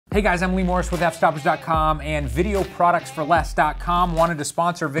Hey guys, I'm Lee Morris with fstoppers.com and videoproductsforless.com wanted to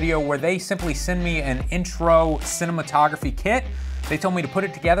sponsor a video where they simply send me an intro cinematography kit. They told me to put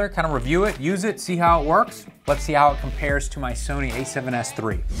it together, kind of review it, use it, see how it works. Let's see how it compares to my Sony a7S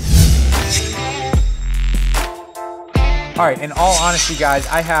III. All right, in all honesty guys,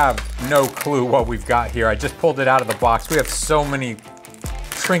 I have no clue what we've got here. I just pulled it out of the box. We have so many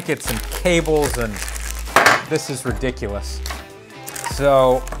trinkets and cables and this is ridiculous.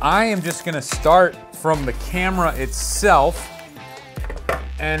 So I am just gonna start from the camera itself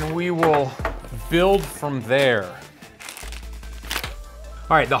and we will build from there.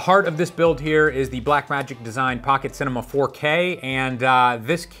 All right, the heart of this build here is the Blackmagic Design Pocket Cinema 4K, and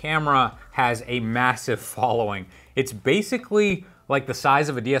this camera has a massive following. It's basically like the size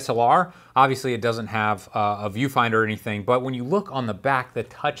of a DSLR. Obviously it doesn't have a viewfinder or anything, but when you look on the back, the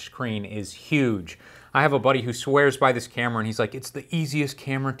touchscreen is huge. I have a buddy who swears by this camera and he's like, it's the easiest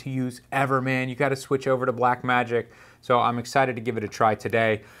camera to use ever, man. You gotta switch over to Blackmagic. So I'm excited to give it a try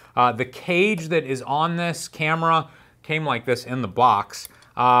today. The cage that is on this camera came like this in the box.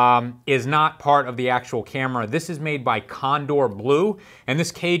 Is not part of the actual camera. This is made by Condor Blue, and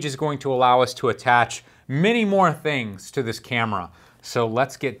this cage is going to allow us to attach many more things to this camera. So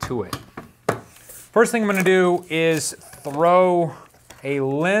let's get to it. First thing I'm gonna do is throw a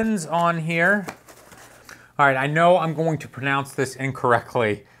lens on here. All right, I know I'm going to pronounce this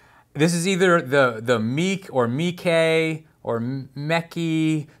incorrectly. This is either the Meek or Mike or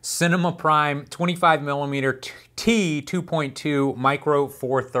Meki Cinema Prime 25mm T 2.2 micro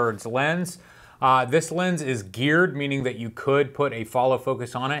 4/3 lens. This lens is geared, meaning that you could put a follow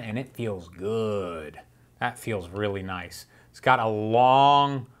focus on it and it feels good. That feels really nice. It's got a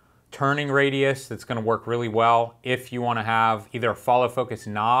long turning radius that's gonna work really well if you wanna have either a follow focus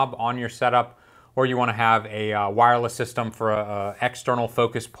knob on your setup or you wanna have a wireless system for an external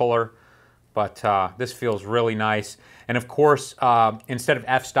focus puller. But this feels really nice. And of course, instead of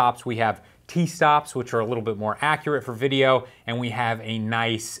f-stops, we have t-stops, which are a little bit more accurate for video, and we have a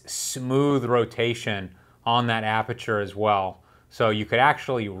nice smooth rotation on that aperture as well. So you could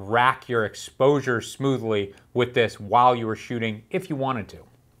actually rack your exposure smoothly with this while you were shooting if you wanted to.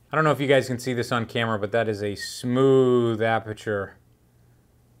 I don't know if you guys can see this on camera, but that is a smooth aperture.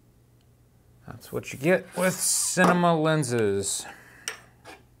 That's what you get with cinema lenses.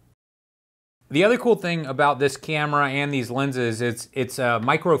 The other cool thing about this camera and these lenses, it's a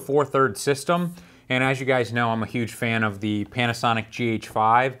micro 4/3 system. And as you guys know, I'm a huge fan of the Panasonic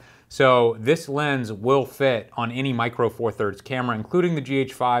GH5. So this lens will fit on any micro 4/3 camera, including the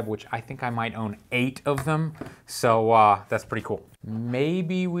GH5, which I think I might own 8 of them. So that's pretty cool.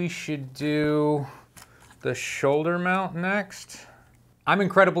 Maybe we should do the shoulder mount next. I'm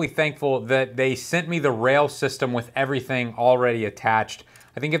incredibly thankful that they sent me the rail system with everything already attached.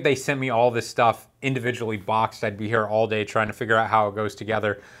 I think if they sent me all this stuff individually boxed, I'd be here all day trying to figure out how it goes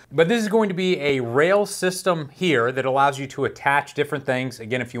together. But this is going to be a rail system here that allows you to attach different things.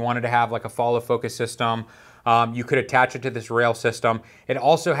 Again, if you wanted to have like a follow focus system, you could attach it to this rail system. It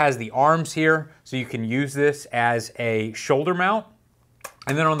also has the arms here, so you can use this as a shoulder mount.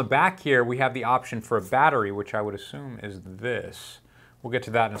 And then on the back here, we have the option for a battery, which I would assume is this. We'll get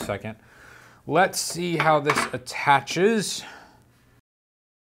to that in a second. Let's see how this attaches.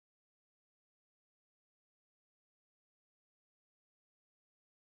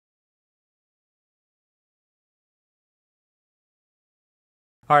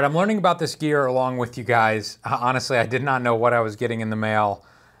 All right, I'm learning about this gear along with you guys. Honestly, I did not know what I was getting in the mail.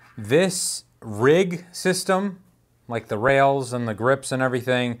 This rig system, like the rails and the grips and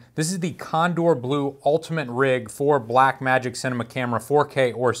everything, this is the Condor Blue Ultimate Rig for Blackmagic Cinema Camera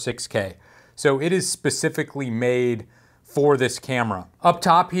 4K or 6K. So it is specifically made for this camera. Up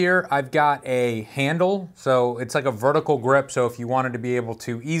top here, I've got a handle. So it's like a vertical grip. So if you wanted to be able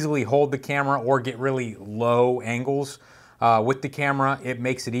to easily hold the camera or get really low angles, with the camera, it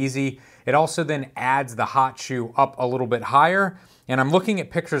makes it easy. It also then adds the hot shoe up a little bit higher. And I'm looking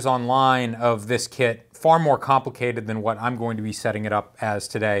at pictures online of this kit, far more complicated than what I'm going to be setting it up as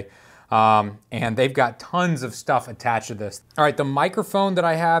today. And they've got tons of stuff attached to this. All right, the microphone that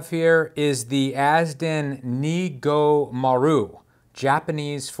I have here is the Azden Nigo Maru,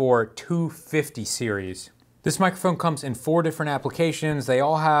 Japanese for 250 series. This microphone comes in 4 different applications. They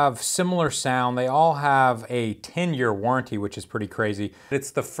all have similar sound. They all have a 10-year warranty, which is pretty crazy.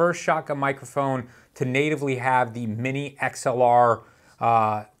 It's the first shotgun microphone to natively have the mini XLR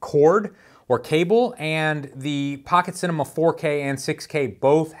cord or cable, and the Pocket Cinema 4K and 6K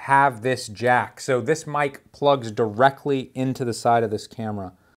both have this jack. So this mic plugs directly into the side of this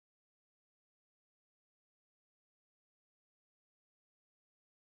camera.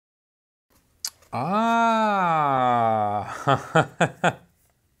 Ah.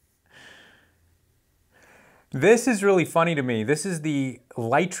 This is really funny to me. This is the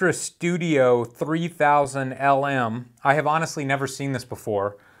Lytra Studio 3000 LM. I have honestly never seen this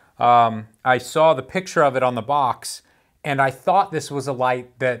before. I saw the picture of it on the box, and I thought this was a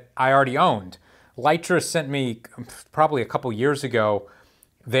light that I already owned. Lytra sent me, probably a couple years ago,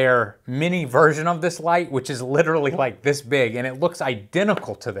 their mini version of this light, which is literally like this big, and it looks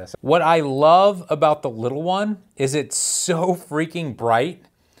identical to this. What I love about the little one is it's so freaking bright.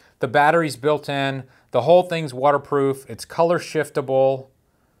 The battery's built in. The whole thing's waterproof. It's color shiftable,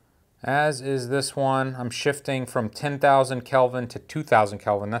 as is this one. I'm shifting from 10,000 Kelvin to 2,000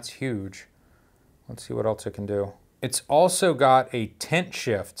 Kelvin. That's huge. Let's see what else it can do. It's also got a tint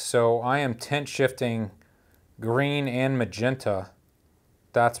shift, so I am tint shifting green and magenta.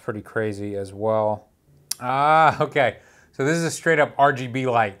 That's pretty crazy as well. Ah, okay. So this is a straight up RGB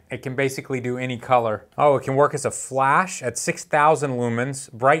light. It can basically do any color. Oh, it can work as a flash at 6,000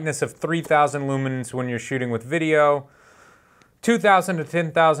 lumens, brightness of 3,000 lumens when you're shooting with video, 2,000 to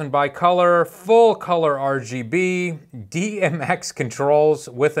 10,000 bicolor, full color RGB, DMX controls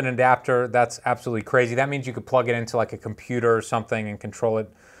with an adapter. That's absolutely crazy. That means you could plug it into like a computer or something and control it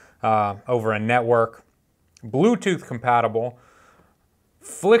over a network. Bluetooth compatible.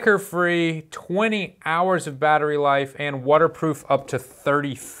 Flicker free, 20 hours of battery life, and waterproof up to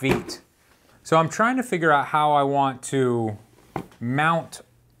 30 feet. So I'm trying to figure out how I want to mount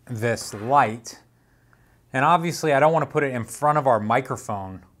this light. And obviously I don't want to put it in front of our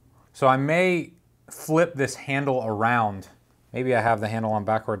microphone. So I may flip this handle around. Maybe I have the handle on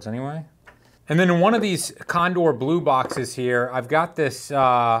backwards anyway. And then in one of these Condor Blue boxes here, I've got this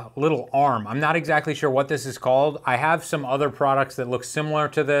little arm. I'm not exactly sure what this is called. I have some other products that look similar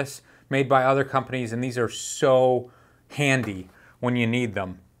to this, made by other companies, and these are so handy when you need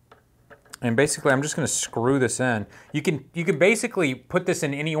them. And basically, I'm just gonna screw this in. You can basically put this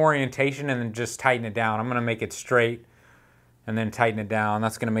in any orientation and then just tighten it down. I'm gonna make it straight and then tighten it down.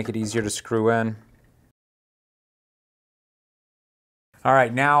 That's gonna make it easier to screw in. All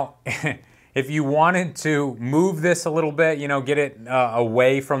right, now, if you wanted to move this a little bit, you know, get it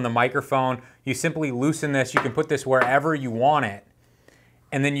away from the microphone, you simply loosen this. You can put this wherever you want it,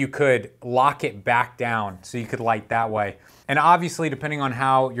 and then you could lock it back down so you could light that way. And obviously, depending on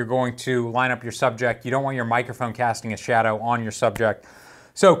how you're going to line up your subject, you don't want your microphone casting a shadow on your subject.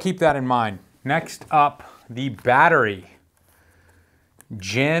 So keep that in mind. Next up, the battery.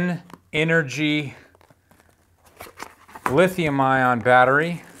 Gen Energy lithium-ion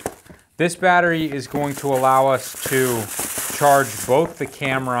battery. This battery is going to allow us to charge both the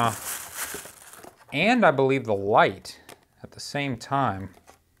camera and I believe the light at the same time.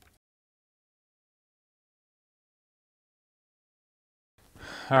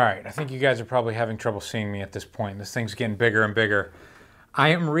 All right, I think you guys are probably having trouble seeing me at this point. This thing's getting bigger and bigger. I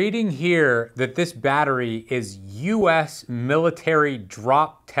am reading here that this battery is US military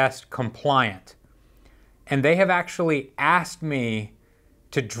drop test compliant. And they have actually asked me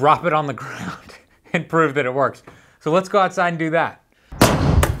to drop it on the ground and prove that it works. So let's go outside and do that.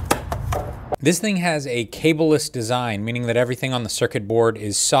 This thing has a cableless design, meaning that everything on the circuit board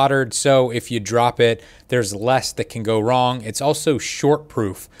is soldered, so if you drop it, there's less that can go wrong. It's also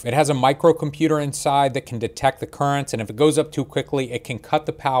short-proof. It has a microcomputer inside that can detect the currents, and if it goes up too quickly, it can cut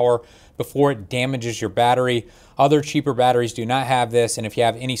the power before it damages your battery. Other cheaper batteries do not have this, and if you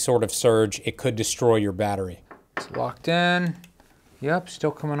have any sort of surge, it could destroy your battery. It's locked in. Yep, still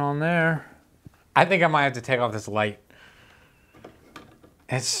coming on there. I think I might have to take off this light.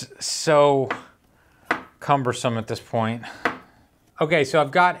 It's so cumbersome at this point. Okay, so I've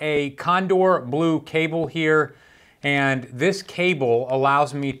got a Condor Blue cable here, and this cable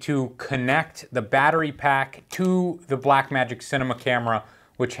allows me to connect the battery pack to the Blackmagic Cinema camera,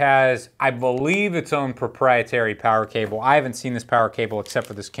 which has, I believe, its own proprietary power cable. I haven't seen this power cable except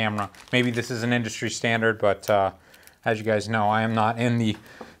for this camera. Maybe this is an industry standard, but as you guys know, I am not in the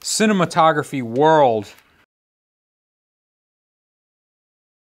cinematography world.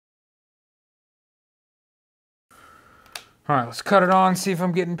 All right, let's cut it on, see if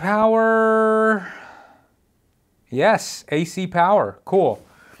I'm getting power. Yes, AC power, cool.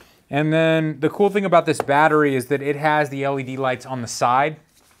 And then the cool thing about this battery is that it has the LED lights on the side.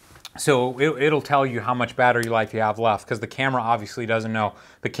 So it'll tell you how much battery life you have left, because the camera obviously doesn't know.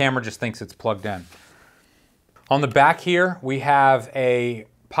 The camera just thinks it's plugged in. On the back here, we have a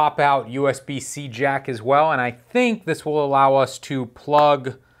pop-out USB-C jack as well, and I think this will allow us to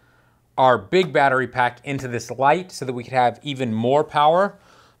plug our big battery pack into this light so that we could have even more power.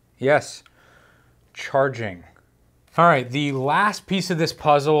 Yes, charging. All right, the last piece of this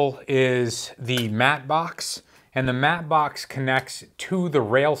puzzle is the matte box, and the matte box connects to the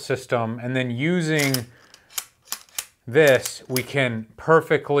rail system, and then using this, we can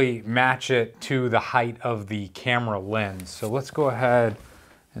perfectly match it to the height of the camera lens. So let's go ahead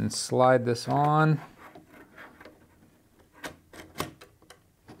and slide this on.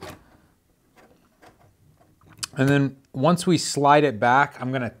 And then once we slide it back,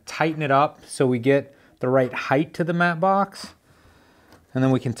 I'm gonna tighten it up so we get the right height to the matte box. And then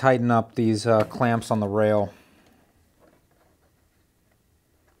we can tighten up these clamps on the rail.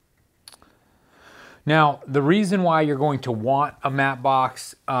 Now, the reason why you're going to want a matte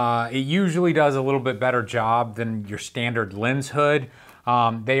box, it usually does a little bit better job than your standard lens hood.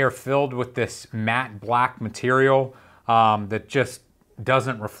 They are filled with this matte black material that just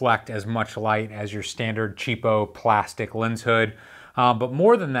doesn't reflect as much light as your standard cheapo plastic lens hood. But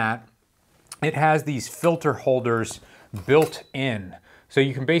more than that, it has these filter holders built in. So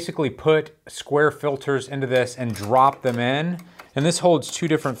you can basically put square filters into this and drop them in. And this holds two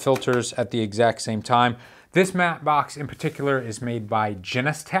different filters at the exact same time. This matte box in particular is made by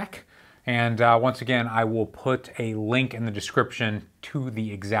Genestech. And once again, I will put a link in the description to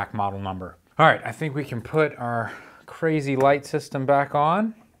the exact model number. All right, I think we can put our crazy light system back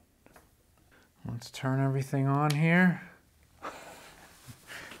on. Let's turn everything on here.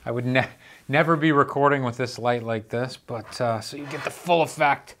 I would never be recording with this light like this, but so you get the full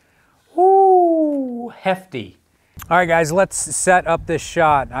effect. Woo, hefty. All right, guys, let's set up this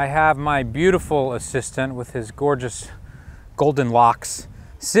shot. I have my beautiful assistant with his gorgeous golden locks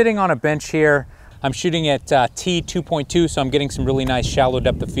sitting on a bench here. I'm shooting at T2.2, so I'm getting some really nice shallow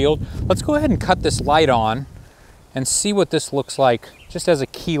depth of field. Let's go ahead and cut this light on and see what this looks like just as a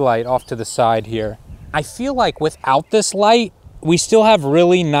key light off to the side here. I feel like without this light, we still have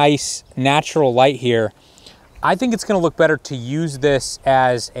really nice natural light here. I think it's gonna look better to use this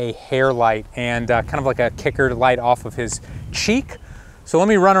as a hair light and kind of like a kicker light off of his cheek. So let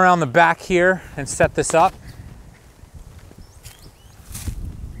me run around the back here and set this up.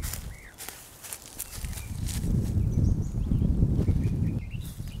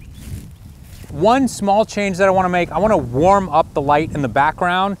 One small change that I wanna make, I wanna warm up the light in the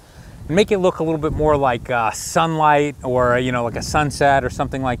background and make it look a little bit more like sunlight or like a sunset or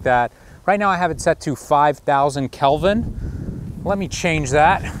something like that. Right now I have it set to 5,000 Kelvin. Let me change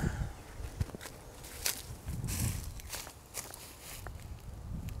that.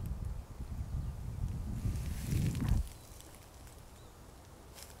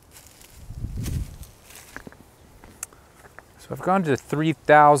 So I've gone to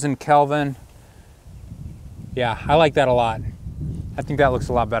 3,000 Kelvin. Yeah, I like that a lot. I think that looks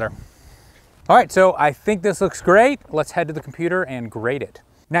a lot better. All right, so I think this looks great. Let's head to the computer and grade it.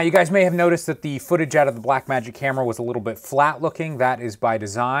 Now, you guys may have noticed that the footage out of the Blackmagic camera was a little bit flat looking. That is by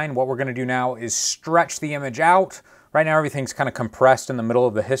design. What we're gonna do now is stretch the image out. Right now, everything's kind of compressed in the middle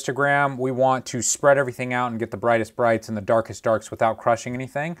of the histogram. We want to spread everything out and get the brightest brights and the darkest darks without crushing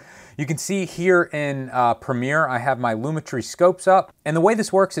anything. You can see here in Premiere, I have my Lumetri scopes up. And the way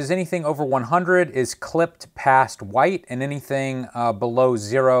this works is anything over 100 is clipped past white, and anything below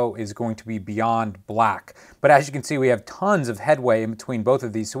 0 is going to be beyond black. But as you can see, we have tons of headway in between both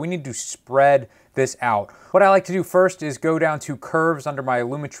of these, so we need to spread this out. What I like to do first is go down to curves under my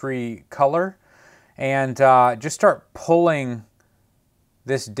Lumetri color, and just start pulling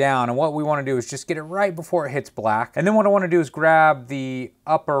this down. And what we want to do is just get it right before it hits black. And then what I want to do is grab the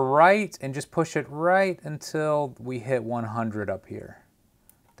upper right and just push it right until we hit 100 up here.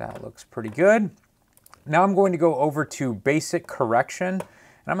 That looks pretty good. Now I'm going to go over to basic correction, and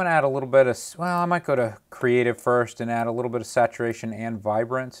I'm going to add a little bit of, well, I might go to creative first and add a little bit of saturation and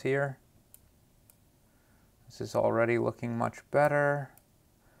vibrance here. This is already looking much better.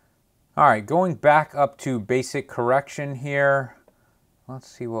 All right, going back up to basic correction here. Let's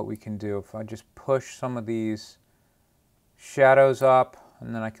see what we can do. If I just push some of these shadows up,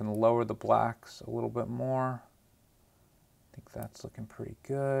 and then I can lower the blacks a little bit more. I think that's looking pretty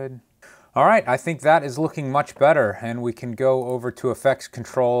good. All right, I think that is looking much better, and we can go over to effects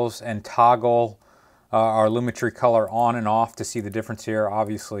controls and toggle our Lumetri color on and off to see the difference here.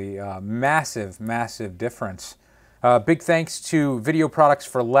 Obviously, massive, massive difference. Big thanks to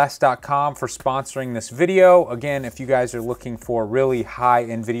videoproductsforless.com for sponsoring this video. Again, if you guys are looking for really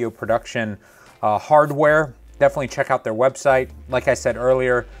high-end video production hardware, definitely check out their website. Like I said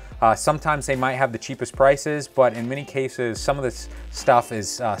earlier, sometimes they might have the cheapest prices, but in many cases, some of this stuff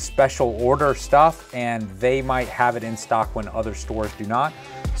is special order stuff, and they might have it in stock when other stores do not.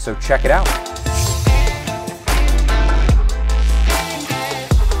 So check it out.